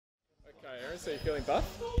So you're feeling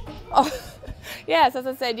buff? Oh, yes, as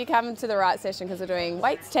I said, you come to the right session because we're doing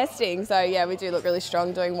weights testing. So yeah, we do look really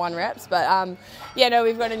strong doing 1 reps. But yeah, no,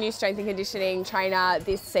 we've got a new strength and conditioning trainer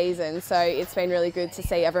this season. So it's been really good to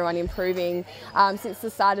see everyone improving since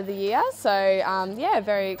the start of the year. So yeah,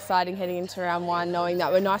 very exciting heading into round 1, knowing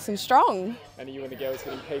that we're nice and strong. And are you and the girls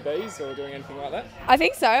hitting PBs or doing anything like that? I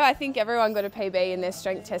think so. I think everyone got a PB in their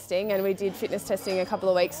strength testing, and we did fitness testing a couple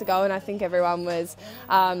of weeks ago, and I think everyone was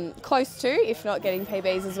close to, if not getting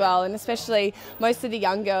PBs as well. And especially most of the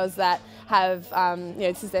young girls that have,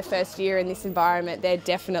 this is their first year in this environment, they're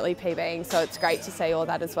definitely PBing, so it's great to see all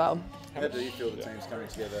that as well. How do you feel the team's coming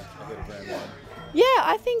together ahead of round 1? Yeah,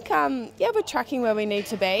 I think we're tracking where we need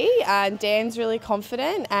to be. Dan's really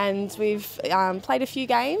confident, and we've played a few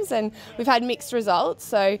games and we've had mixed results.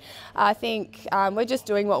 So I think we're just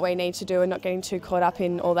doing what we need to do and not getting too caught up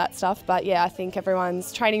in all that stuff. But yeah, I think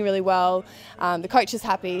everyone's training really well. The coach is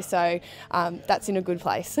happy, so that's in a good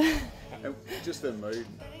place. Just the mood,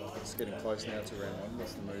 it's getting close now to round 1.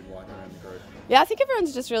 What's the mood like around the group? Yeah, I think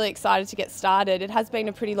everyone's just really excited to get started. It has been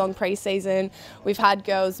a pretty long pre-season. We've had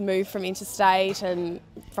girls move from interstate and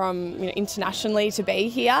from internationally to be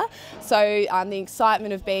here. So the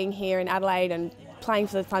excitement of being here in Adelaide and playing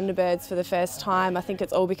for the Thunderbirds for the first time, I think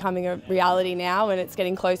it's all becoming a reality now, and it's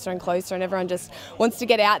getting closer and closer, and everyone just wants to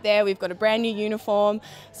get out there. We've got a brand new uniform,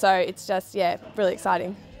 so it's just, yeah, really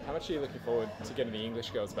exciting. How much are you looking forward to getting the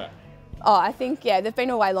English girls back? Oh, I think, yeah, they've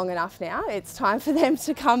been away long enough now. It's time for them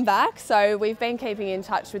to come back. So we've been keeping in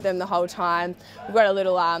touch with them the whole time. We've got a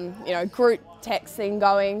little, group text thing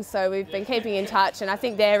going. So we've been keeping in touch, and I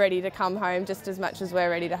think they're ready to come home just as much as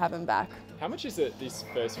we're ready to have them back. How much is it this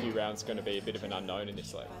first few rounds going to be a bit of an unknown in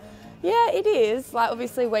this league? Yeah, it is. Like,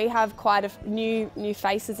 obviously we have quite a new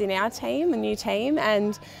faces in our team, a new team,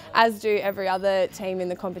 and as do every other team in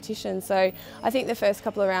the competition. So I think the first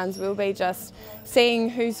couple of rounds will be just seeing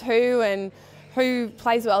who's who and who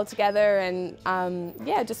plays well together, and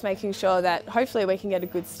yeah, just making sure that hopefully we can get a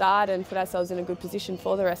good start and put ourselves in a good position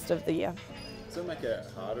for the rest of the year. Does it make it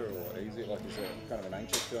harder or easier? Like, is it kind of an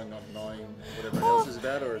anxious feeling not knowing what everyone else is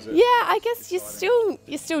about, or is it? Yeah, I guess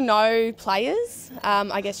you still know players.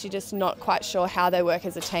 I guess you're just not quite sure how they work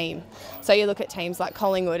as a team. So you look at teams like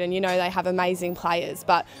Collingwood, and they have amazing players,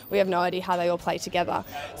 but we have no idea how they all play together.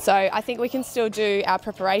 So I think we can still do our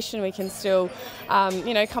preparation. We can still,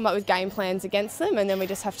 come up with game plans against them, and then we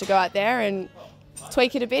just have to go out there and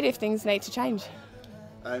tweak it a bit if things need to change.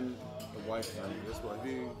 Away from this, have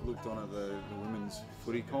you looked on at the women's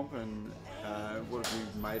footy comp, and what have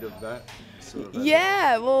you made of that?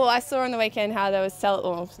 Yeah, well, I saw on the weekend how there was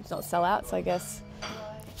not sellouts, I guess,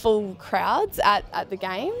 full crowds at the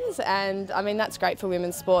games, and I mean that's great for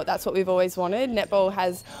women's sport. That's what we've always wanted. Netball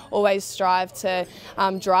has always strived to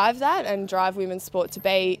drive that and drive women's sport to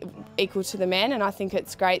be equal to the men, and I think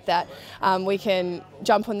it's great that we can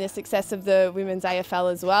jump on the success of the women's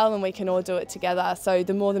AFL as well, and we can all do it together. So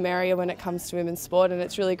the more the merrier when it comes to women's sport, and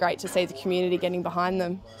it's really great to see the community getting behind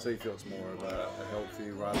them. So you feel it's more of a help for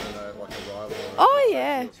you rather than a rival? Oh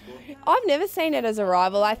yeah, I've never seen it as a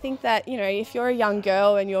rival. I think that if you're a young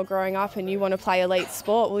girl and you're growing up and you want to play elite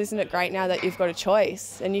sport, well, isn't it great now that you've got a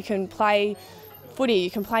choice and you can play footy, you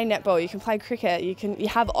can play netball, you can play cricket, you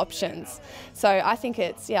have options. So I think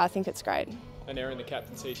it's great. And Erin, the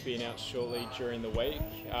captaincy to be announced shortly during the week.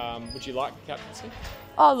 Would you like the captaincy?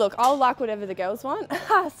 Oh look, I'll like whatever the girls want.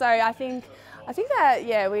 So I think that,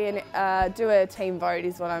 yeah, we do a team vote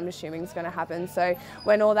is what I'm assuming is going to happen. So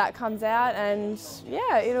when all that comes out, and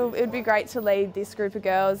yeah, it'd be great to lead this group of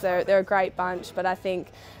girls. They're a great bunch, but I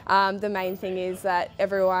think the main thing is that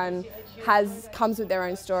everyone comes with their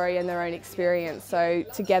own story and their own experience. So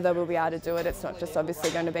together we'll be able to do it. It's not just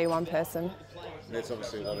obviously going to be one person. There's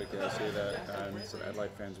obviously a lot of girls here that some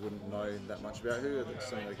Adelaide fans wouldn't know that much about. Who are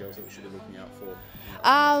some of the girls that we should be looking out for?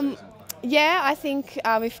 Yeah, I think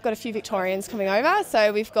we've got a few Victorians coming over.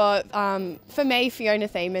 So we've got, for me, Fiona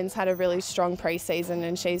Thiemans had a really strong pre-season,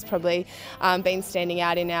 and she's probably been standing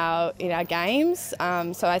out in our games.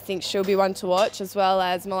 So I think she'll be one to watch, as well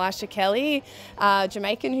as Malasha Kelly,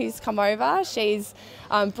 Jamaican, who's come over. She's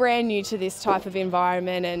brand new to this type of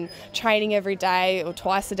environment and training every day or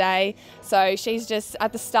twice a day. So she's just,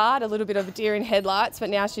 at the start, a little bit of a deer in headlights, but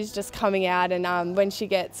now she's just coming out, and when she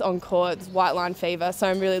gets on court, it's white line fever. So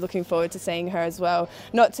I'm really looking forward to seeing her as well.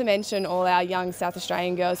 Not to mention all our young South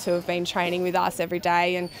Australian girls who have been training with us every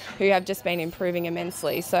day and who have just been improving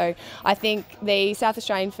immensely. So I think the South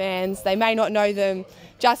Australian fans, they may not know them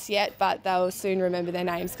just yet, but they'll soon remember their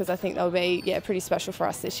names, because I think they'll be pretty special for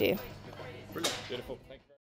us this year. Brilliant. Beautiful.